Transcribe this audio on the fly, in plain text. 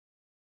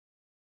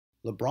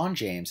LeBron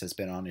James has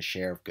been on his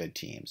share of good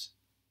teams,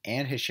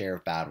 and his share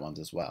of bad ones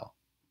as well.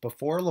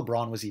 Before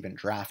LeBron was even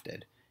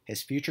drafted,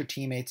 his future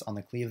teammates on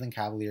the Cleveland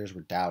Cavaliers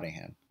were doubting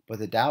him, but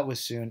the doubt was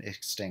soon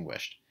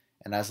extinguished,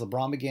 and as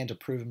LeBron began to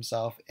prove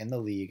himself in the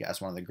league as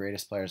one of the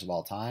greatest players of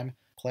all time,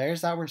 players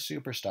that were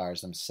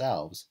superstars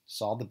themselves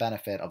saw the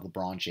benefit of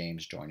LeBron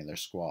James joining their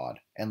squad,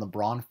 and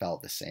LeBron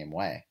felt the same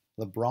way.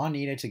 LeBron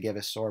needed to give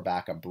his sore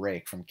back a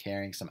break from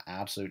carrying some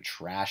absolute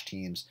trash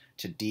teams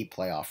to deep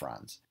playoff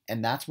runs,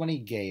 and that's when he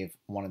gave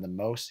one of the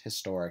most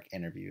historic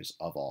interviews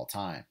of all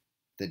time,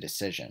 the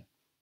decision.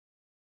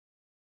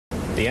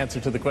 The answer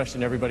to the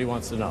question everybody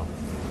wants to know.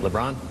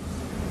 LeBron,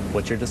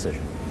 what's your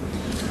decision?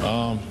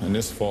 In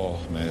this fall,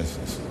 man, this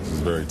is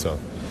very tough.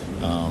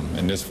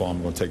 In this fall,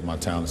 I'm going to take my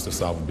talents to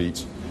South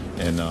Beach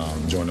and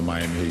join the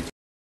Miami Heat.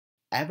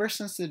 Ever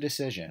since the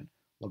decision,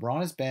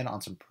 LeBron has been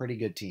on some pretty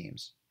good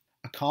teams.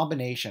 A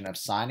combination of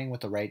signing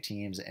with the right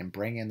teams and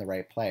bringing in the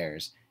right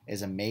players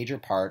is a major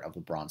part of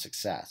LeBron's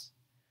success.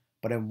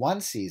 But in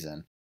one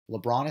season,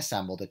 LeBron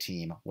assembled a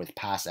team with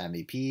past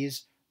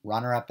MVPs,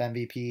 runner-up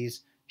MVPs,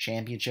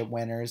 championship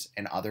winners,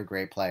 and other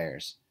great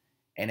players.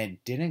 And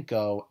it didn't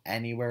go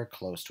anywhere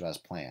close to as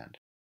planned.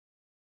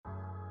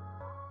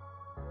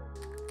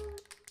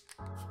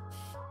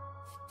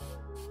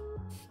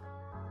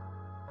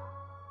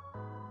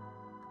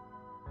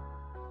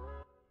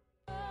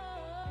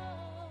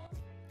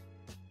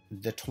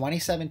 The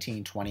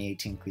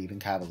 2017-2018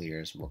 Cleveland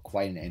Cavaliers were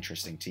quite an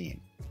interesting team.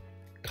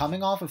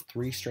 Coming off of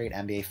 3 straight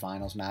NBA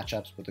Finals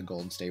matchups with the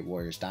Golden State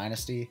Warriors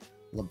dynasty,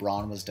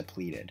 LeBron was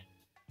depleted.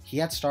 He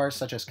had stars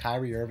such as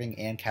Kyrie Irving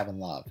and Kevin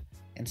Love,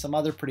 and some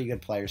other pretty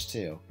good players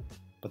too,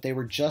 but they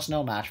were just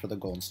no match for the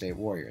Golden State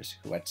Warriors,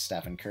 who had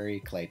Stephen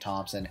Curry, Klay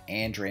Thompson,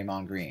 and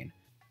Draymond Green.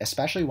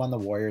 Especially when the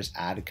Warriors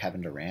added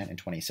Kevin Durant in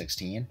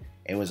 2016,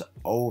 it was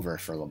over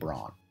for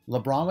LeBron.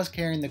 LeBron was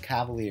carrying the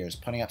Cavaliers,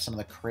 putting up some of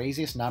the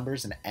craziest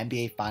numbers in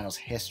NBA Finals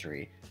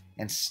history,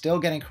 and still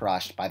getting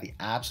crushed by the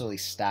absolutely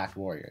stacked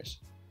Warriors.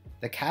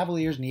 The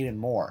Cavaliers needed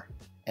more,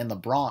 and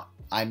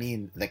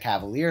the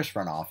Cavaliers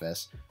front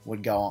office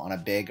would go on a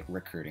big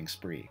recruiting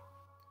spree.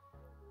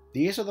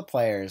 These are the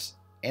players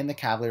in the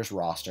Cavaliers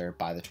roster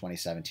by the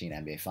 2017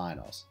 NBA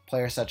Finals.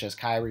 Players such as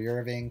Kyrie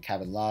Irving,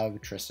 Kevin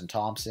Love, Tristan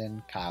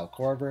Thompson, Kyle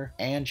Korver,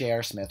 and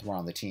J.R. Smith were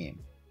on the team.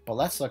 But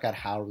let's look at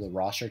how the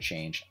roster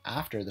changed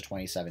after the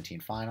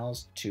 2017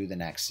 Finals to the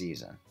next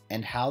season,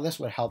 and how this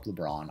would help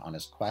LeBron on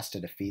his quest to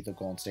defeat the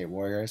Golden State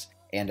Warriors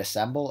and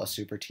assemble a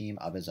super team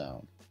of his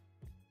own.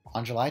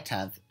 On July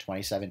 10th,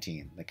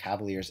 2017, the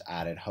Cavaliers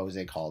added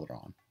Jose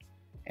Calderon,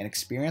 an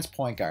experienced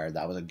point guard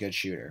that was a good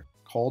shooter.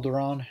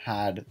 Calderon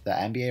had the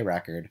NBA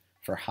record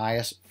for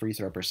highest free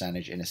throw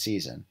percentage in a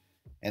season,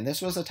 and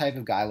this was the type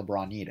of guy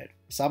LeBron needed,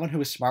 someone who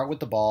was smart with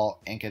the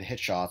ball and could hit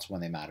shots when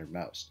they mattered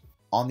most.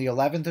 On the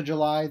 11th of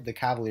July, the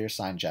Cavaliers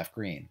signed Jeff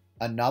Green,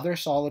 another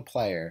solid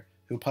player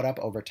who put up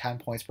over 10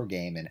 points per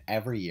game in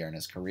every year in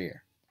his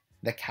career.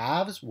 The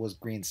Cavs was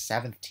Green's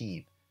 7th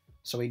team,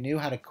 so he knew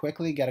how to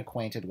quickly get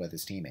acquainted with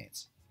his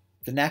teammates.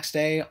 The next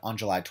day, on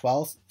July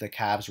 12th, the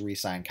Cavs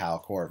re-signed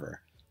Kyle Korver,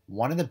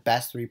 one of the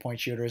best three-point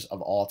shooters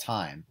of all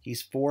time.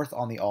 He's 4th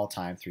on the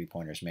all-time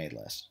three-pointers made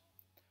list.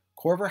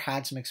 Korver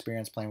had some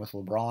experience playing with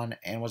LeBron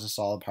and was a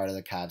solid part of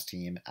the Cavs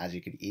team, as he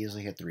could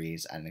easily hit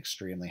threes at an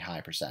extremely high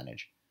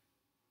percentage.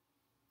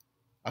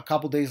 A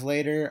couple days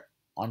later,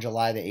 on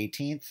July the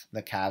 18th,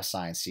 the Cavs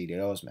signed C.D.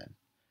 Osman,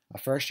 a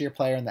first-year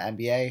player in the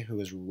NBA who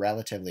was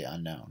relatively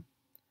unknown.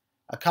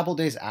 A couple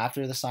days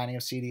after the signing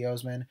of C.D.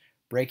 Osman,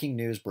 breaking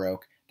news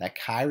broke that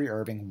Kyrie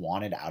Irving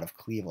wanted out of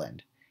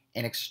Cleveland,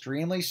 an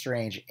extremely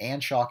strange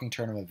and shocking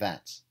turn of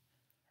events.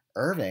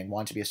 Irving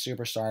wanted to be a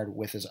superstar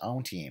with his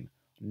own team,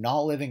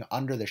 not living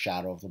under the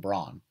shadow of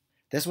LeBron.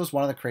 This was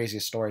one of the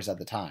craziest stories at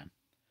the time.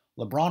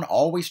 LeBron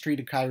always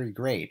treated Kyrie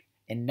great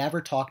and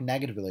never talked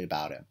negatively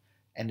about him,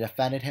 and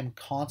defended him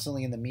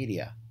constantly in the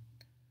media.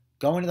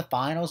 Going to the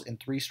finals in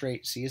 3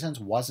 straight seasons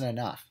wasn't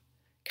enough.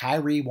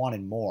 Kyrie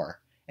wanted more,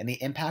 and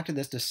the impact of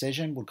this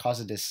decision would cause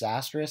a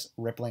disastrous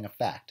rippling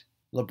effect.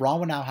 LeBron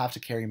would now have to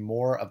carry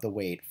more of the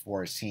weight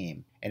for his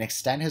team and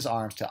extend his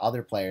arms to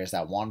other players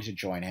that wanted to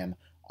join him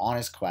on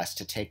his quest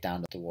to take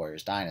down the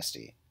Warriors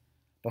dynasty.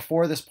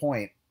 Before this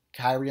point,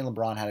 Kyrie and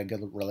LeBron had a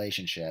good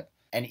relationship,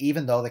 and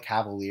even though the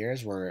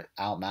Cavaliers were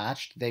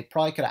outmatched, they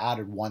probably could have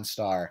added 1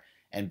 star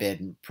and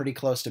been pretty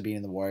close to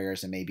beating the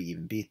Warriors and maybe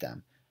even beat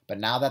them. But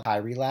now that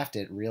Kyrie left,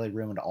 it really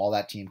ruined all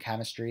that team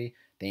chemistry.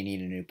 They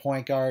needed a new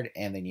point guard,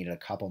 and they needed a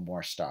couple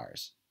more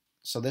stars.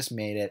 So this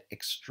made it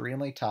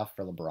extremely tough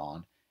for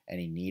LeBron, and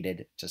he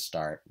needed to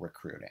start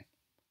recruiting.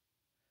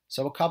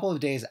 So a couple of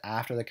days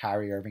after the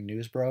Kyrie Irving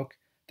news broke,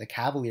 the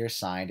Cavaliers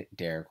signed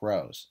Derrick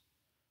Rose.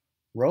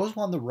 Rose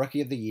won the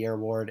Rookie of the Year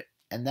award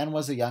and then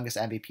was the youngest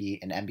MVP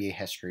in NBA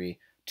history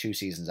 2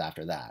 seasons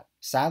after that.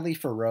 Sadly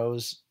for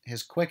Rose,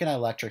 his quick and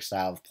electric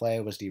style of play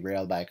was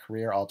derailed by a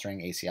career-altering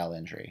ACL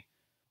injury.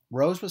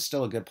 Rose was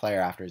still a good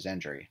player after his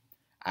injury,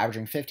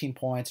 averaging 15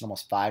 points and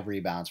almost 5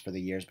 rebounds for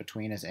the years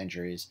between his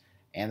injuries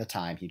and the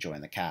time he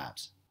joined the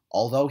Cavs.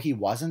 Although he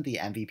wasn't the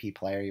MVP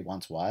player he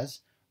once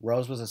was,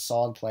 Rose was a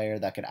solid player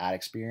that could add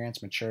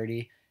experience,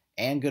 maturity,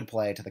 and good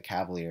play to the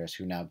Cavaliers,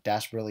 who now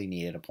desperately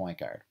needed a point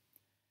guard.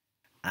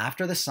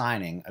 After the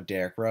signing of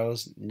Derrick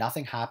Rose,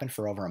 nothing happened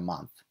for over a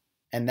month.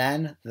 And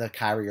then the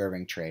Kyrie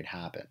Irving trade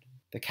happened.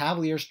 The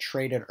Cavaliers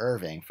traded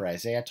Irving for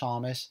Isaiah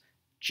Thomas,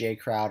 Jay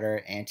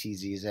Crowder, Ante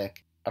Zizic,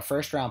 a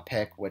first-round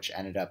pick which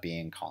ended up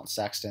being Colin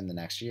Sexton the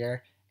next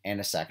year, and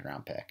a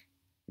second-round pick.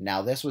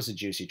 Now this was a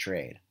juicy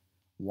trade,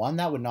 one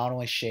that would not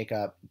only shake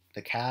up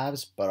the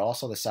Cavs, but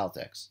also the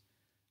Celtics.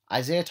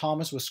 Isaiah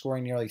Thomas was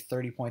scoring nearly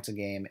 30 points a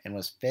game and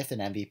was 5th in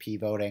MVP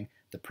voting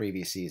the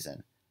previous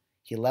season.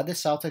 He led the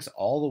Celtics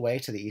all the way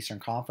to the Eastern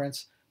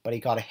Conference, but he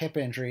got a hip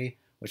injury,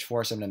 which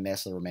forced him to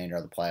miss the remainder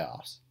of the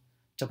playoffs.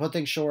 To put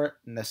things short,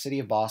 the city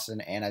of Boston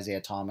and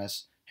Isaiah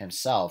Thomas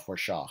himself were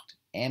shocked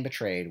and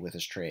betrayed with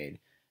his trade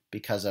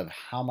because of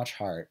how much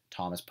heart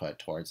Thomas put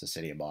towards the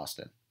city of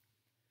Boston.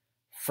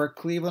 For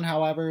Cleveland,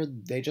 however,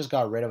 they just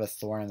got rid of a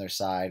thorn in their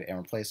side and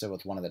replaced it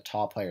with one of the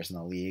top players in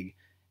the league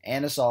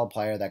and a solid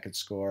player that could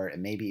score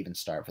and maybe even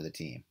start for the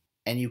team.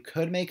 And you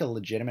could make a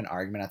legitimate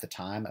argument at the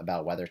time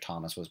about whether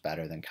Thomas was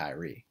better than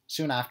Kyrie.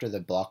 Soon after the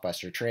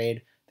blockbuster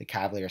trade, the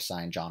Cavaliers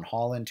signed John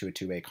Holland to a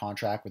two-way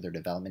contract with their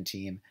development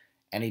team,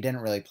 and he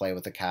didn't really play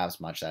with the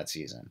Cavs much that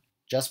season.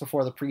 Just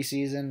before the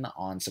preseason,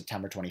 on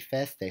September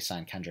 25th, they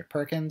signed Kendrick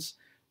Perkins,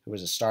 who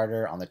was a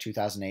starter on the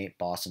 2008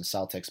 Boston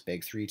Celtics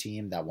Big Three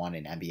team that won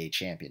an NBA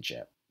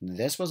championship.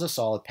 This was a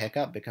solid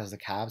pickup because the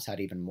Cavs had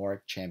even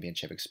more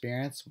championship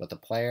experience with a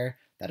player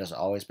that has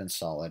always been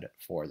solid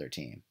for their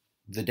team.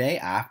 The day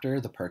after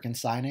the Perkins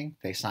signing,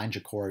 they signed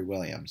Ja'Cory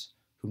Williams,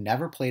 who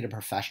never played a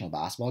professional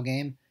basketball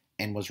game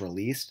and was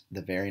released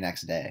the very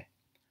next day.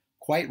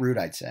 Quite rude,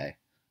 I'd say.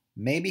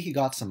 Maybe he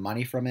got some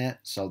money from it,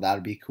 so that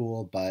would be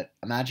cool, but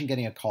imagine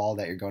getting a call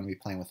that you're going to be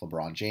playing with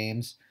LeBron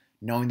James,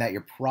 knowing that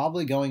you're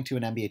probably going to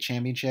an NBA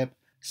championship,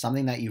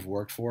 something that you've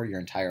worked for your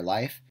entire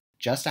life,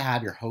 just to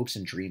have your hopes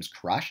and dreams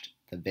crushed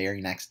the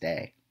very next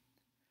day.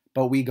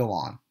 But we go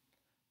on.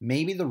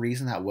 Maybe the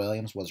reason that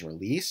Williams was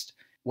released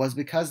was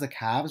because the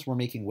Cavs were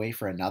making way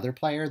for another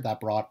player that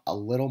brought a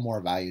little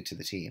more value to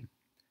the team,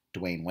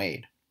 Dwayne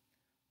Wade.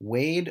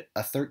 Wade,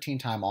 a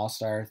 13-time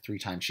All-Star,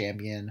 3-time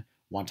champion,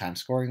 1-time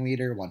scoring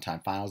leader, 1-time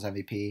Finals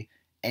MVP,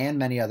 and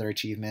many other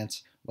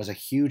achievements, was a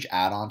huge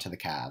add-on to the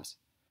Cavs.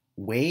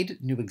 Wade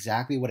knew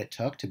exactly what it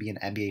took to be an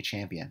NBA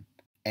champion,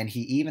 and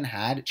he even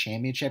had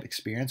championship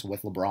experience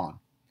with LeBron.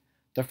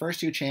 The first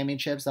 2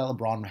 championships that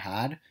LeBron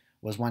had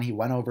was when he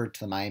went over to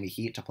the Miami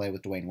Heat to play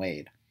with Dwayne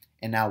Wade,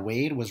 and now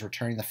Wade was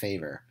returning the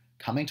favor,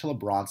 coming to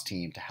LeBron's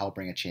team to help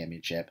bring a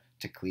championship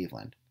to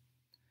Cleveland.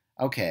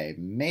 Okay,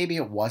 maybe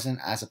it wasn't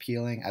as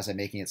appealing as I'm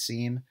making it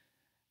seem,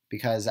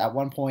 because at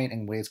one point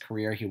in Wade's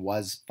career he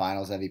was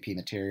Finals MVP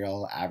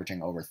material,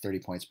 averaging over 30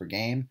 points per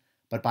game,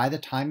 but by the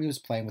time he was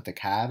playing with the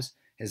Cavs,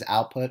 his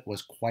output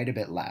was quite a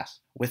bit less.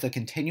 With a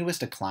continuous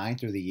decline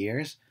through the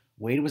years,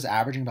 Wade was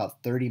averaging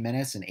about 30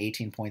 minutes and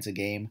 18 points a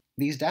game.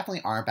 These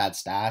definitely aren't bad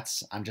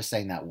stats. I'm just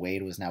saying that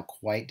Wade was now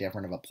quite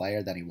different of a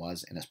player than he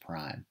was in his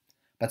prime.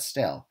 But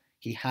still,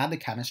 he had the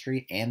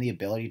chemistry and the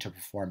ability to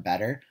perform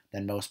better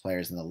than most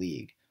players in the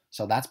league.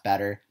 So that's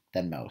better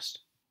than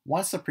most.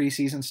 Once the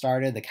preseason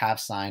started, the Cavs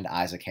signed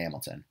Isaac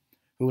Hamilton,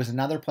 who was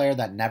another player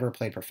that never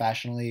played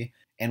professionally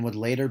and would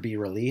later be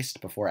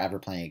released before ever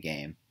playing a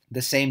game.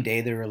 The same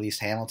day they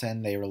released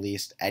Hamilton, they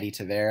released Eddie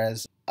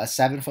Tavares, a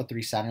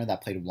 7'3" center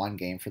that played 1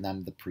 game for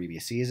them the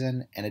previous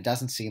season, and it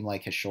doesn't seem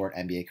like his short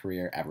NBA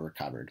career ever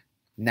recovered.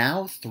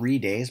 Now, 3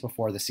 days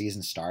before the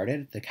season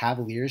started, the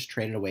Cavaliers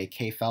traded away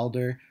Kay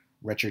Felder,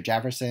 Richard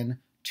Jefferson,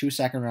 2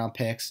 second-round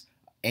picks,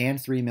 and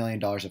 $3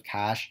 million of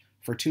cash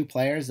for 2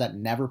 players that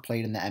never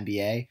played in the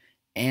NBA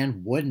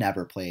and would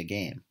never play a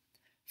game.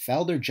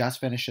 Felder just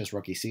finished his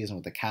rookie season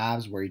with the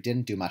Cavs, where he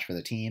didn't do much for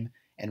the team,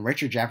 and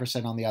Richard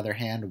Jefferson, on the other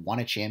hand, won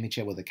a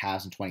championship with the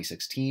Cavs in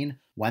 2016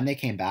 when they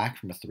came back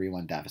from a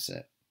 3-1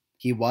 deficit.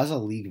 He was a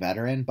league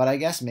veteran, but I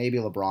guess maybe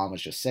LeBron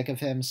was just sick of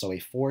him, so he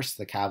forced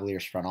the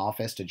Cavaliers front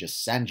office to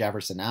just send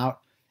Jefferson out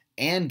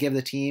and give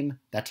the team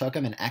that took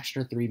him an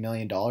extra $3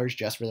 million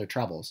just for their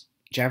troubles.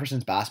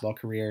 Jefferson's basketball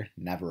career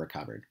never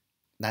recovered.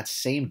 That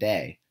same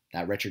day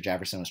that Richard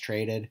Jefferson was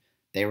traded,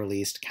 they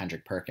released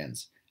Kendrick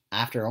Perkins,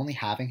 after only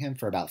having him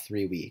for about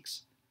 3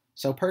 weeks.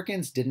 So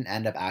Perkins didn't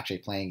end up actually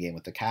playing a game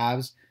with the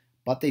Cavs,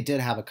 but they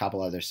did have a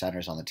couple other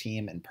centers on the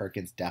team, and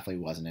Perkins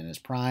definitely wasn't in his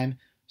prime,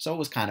 so it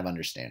was kind of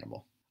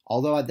understandable.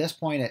 Although at this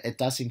point, it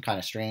does seem kind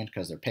of strange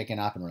because they're picking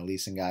up and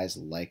releasing guys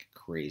like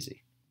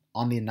crazy.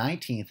 On the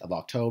 19th of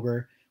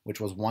October, which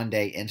was 1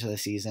 day into the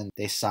season,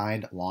 they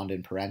signed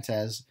London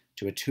Parentes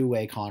to a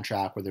 2-way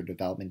contract with their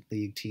development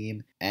league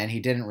team, and he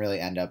didn't really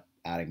end up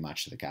adding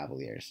much to the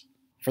Cavaliers.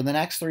 For the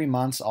next 3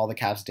 months, all the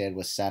Cavs did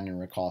was send and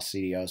recall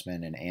C.D.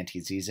 Osman and Ante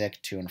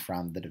Zizic to and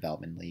from the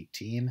development league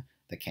team,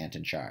 the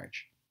Canton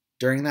Charge.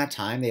 During that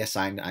time, they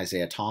assigned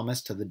Isaiah Thomas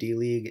to the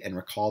D-League and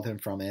recalled him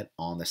from it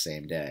on the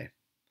same day.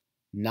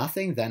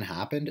 Nothing then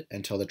happened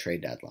until the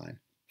trade deadline,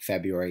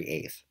 February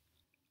 8th.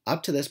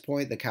 Up to this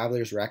point, the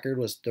Cavaliers' record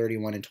was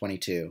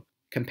 31-22,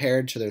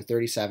 compared to their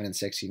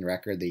 37-16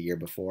 record the year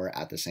before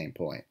at the same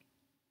point.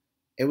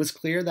 It was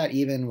clear that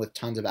even with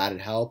tons of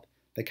added help,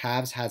 the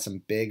Cavs had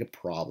some big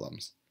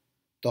problems.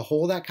 The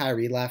hole that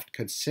Kyrie left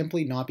could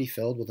simply not be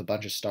filled with a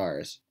bunch of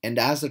stars, and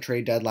as the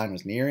trade deadline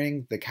was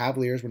nearing, the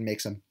Cavaliers would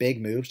make some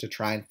big moves to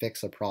try and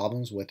fix the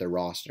problems with their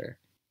roster.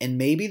 And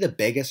maybe the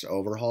biggest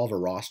overhaul of a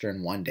roster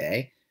in one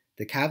day,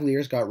 the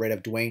Cavaliers got rid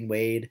of Dwayne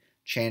Wade,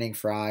 Channing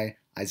Frye,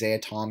 Isaiah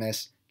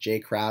Thomas, Jay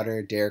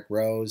Crowder, Derrick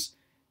Rose,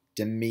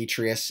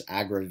 Demetrius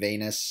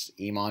Agravanus,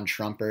 Iman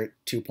Shumpert,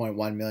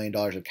 $2.1 million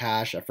of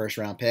cash, a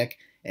first-round pick,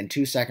 and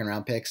 2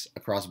 second-round picks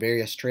across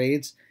various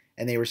trades,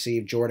 and they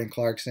received Jordan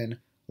Clarkson,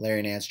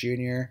 Larry Nance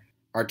Jr.,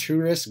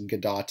 Arturas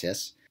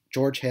Gaudatis,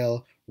 George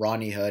Hill,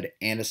 Rodney Hood,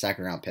 and a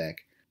second-round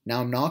pick.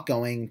 Now, I'm not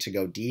going to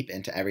go deep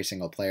into every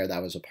single player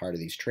that was a part of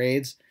these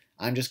trades.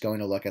 I'm just going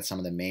to look at some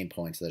of the main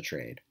points of the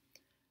trade.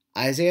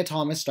 Isaiah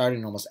Thomas started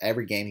in almost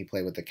every game he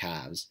played with the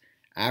Cavs,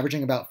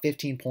 averaging about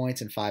 15 points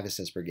and 5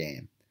 assists per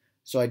game.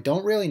 So I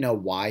don't really know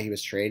why he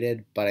was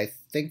traded, but I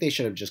think they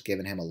should have just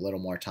given him a little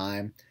more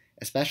time,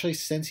 especially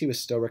since he was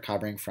still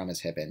recovering from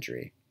his hip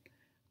injury.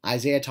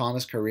 Isaiah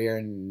Thomas'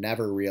 career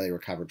never really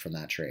recovered from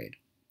that trade.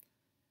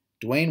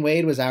 Dwayne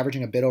Wade was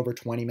averaging a bit over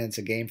 20 minutes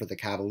a game for the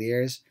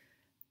Cavaliers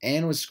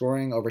and was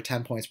scoring over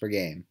 10 points per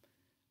game.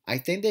 I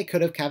think they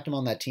could have kept him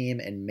on that team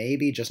and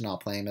maybe just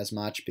not play him as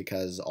much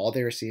because all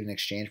they received in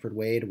exchange for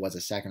Wade was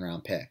a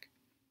second-round pick.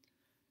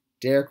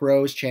 Derrick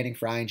Rose, Channing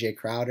Frye, and Jay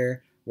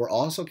Crowder were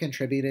also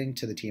contributing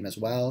to the team as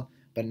well,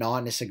 but not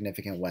in a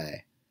significant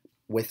way.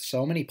 With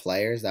so many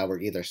players that were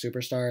either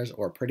superstars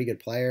or pretty good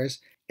players,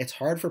 it's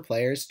hard for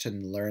players to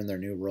learn their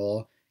new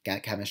role,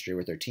 get chemistry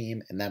with their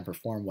team, and then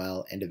perform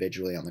well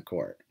individually on the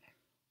court.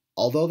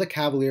 Although the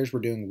Cavaliers were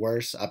doing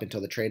worse up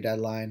until the trade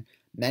deadline,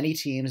 many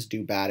teams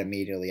do bad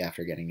immediately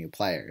after getting new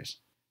players.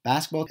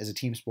 Basketball is a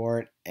team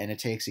sport, and it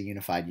takes a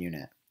unified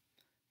unit.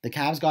 The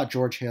Cavs got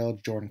George Hill,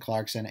 Jordan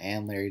Clarkson,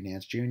 and Larry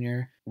Nance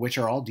Jr., which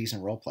are all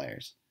decent role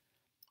players.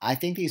 I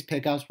think these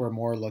pickups were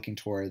more looking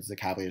towards the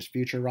Cavaliers'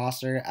 future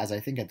roster, as I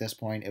think at this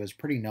point it was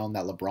pretty known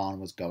that LeBron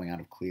was going out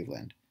of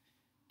Cleveland.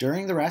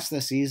 During the rest of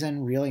the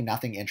season, really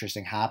nothing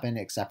interesting happened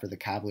except for the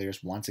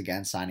Cavaliers once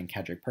again signing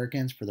Kendrick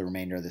Perkins for the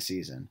remainder of the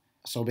season.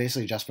 So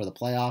basically just for the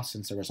playoffs,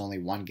 since there was only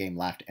one game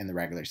left in the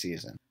regular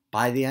season.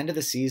 By the end of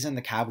the season,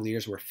 the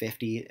Cavaliers were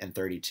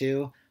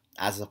 50-32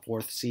 as the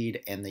 4th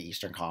seed in the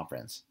Eastern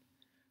Conference.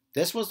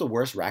 This was the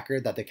worst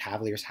record that the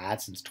Cavaliers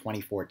had since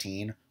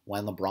 2014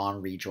 when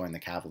LeBron rejoined the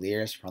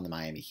Cavaliers from the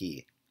Miami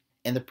Heat.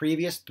 In the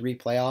previous 3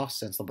 playoffs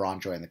since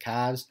LeBron joined the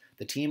Cavs,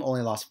 the team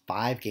only lost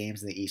 5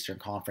 games in the Eastern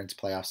Conference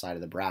playoff side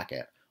of the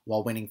bracket,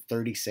 while winning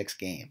 36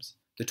 games.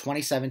 The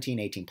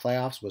 2017-18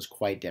 playoffs was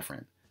quite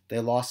different. They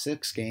lost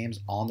 6 games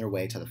on their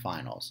way to the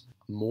finals,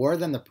 more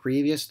than the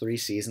previous 3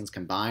 seasons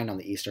combined on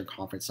the Eastern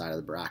Conference side of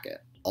the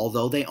bracket.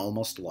 Although they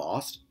almost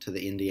lost to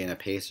the Indiana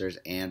Pacers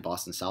and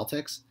Boston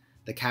Celtics,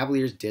 the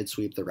Cavaliers did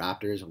sweep the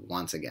Raptors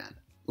once again.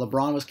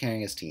 LeBron was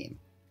carrying his team,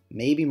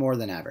 maybe more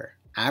than ever.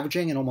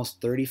 Averaging an almost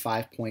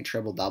 35-point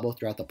triple-double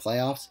throughout the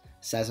playoffs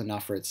says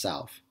enough for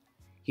itself.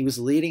 He was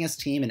leading his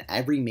team in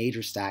every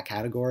major stat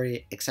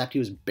category, except he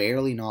was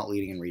barely not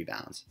leading in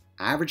rebounds.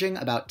 Averaging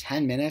about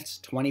 10 minutes,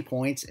 20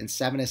 points, and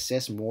 7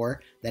 assists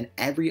more than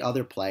every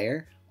other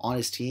player on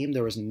his team,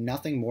 there was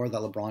nothing more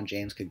that LeBron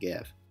James could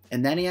give.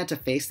 And then he had to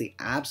face the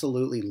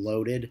absolutely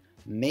loaded,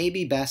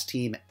 maybe best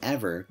team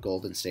ever,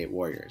 Golden State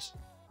Warriors.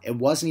 It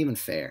wasn't even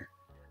fair.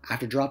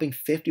 After dropping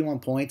 51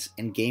 points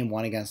in Game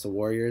 1 against the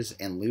Warriors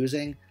and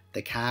losing,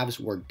 the Cavs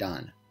were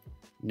done.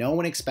 No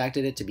one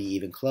expected it to be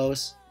even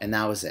close, and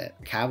that was it.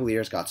 The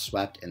Cavaliers got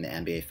swept in the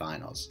NBA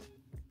Finals.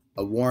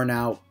 A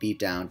worn-out,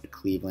 beat-down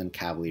Cleveland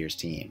Cavaliers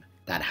team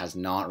that has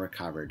not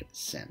recovered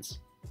since.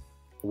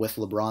 With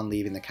LeBron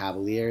leaving the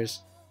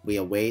Cavaliers, we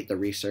await the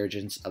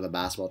resurgence of a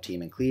basketball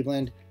team in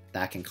Cleveland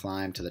that can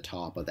climb to the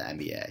top of the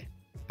NBA.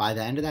 By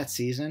the end of that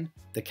season,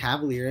 the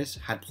Cavaliers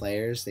had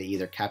players they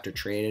either kept or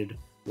traded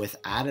with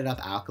added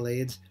up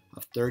accolades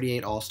of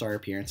 38 All-Star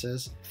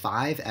appearances,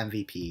 5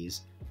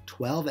 MVPs,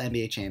 12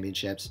 NBA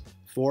championships,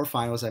 4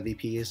 Finals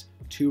MVPs,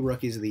 2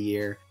 Rookies of the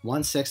Year,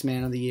 1 Sixth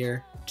Man of the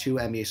Year, 2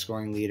 NBA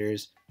scoring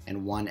leaders,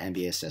 and 1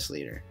 NBA assist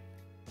leader.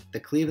 The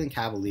Cleveland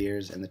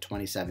Cavaliers in the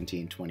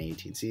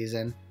 2017-2018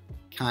 season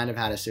kind of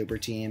had a super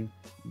team,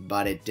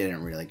 but it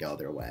didn't really go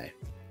their way.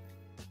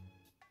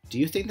 Do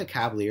you think the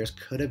Cavaliers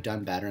could have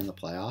done better in the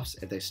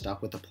playoffs if they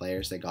stuck with the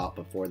players they got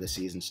before the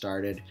season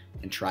started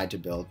and tried to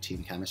build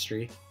team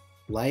chemistry?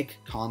 Like,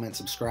 comment,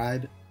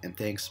 subscribe, and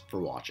thanks for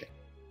watching.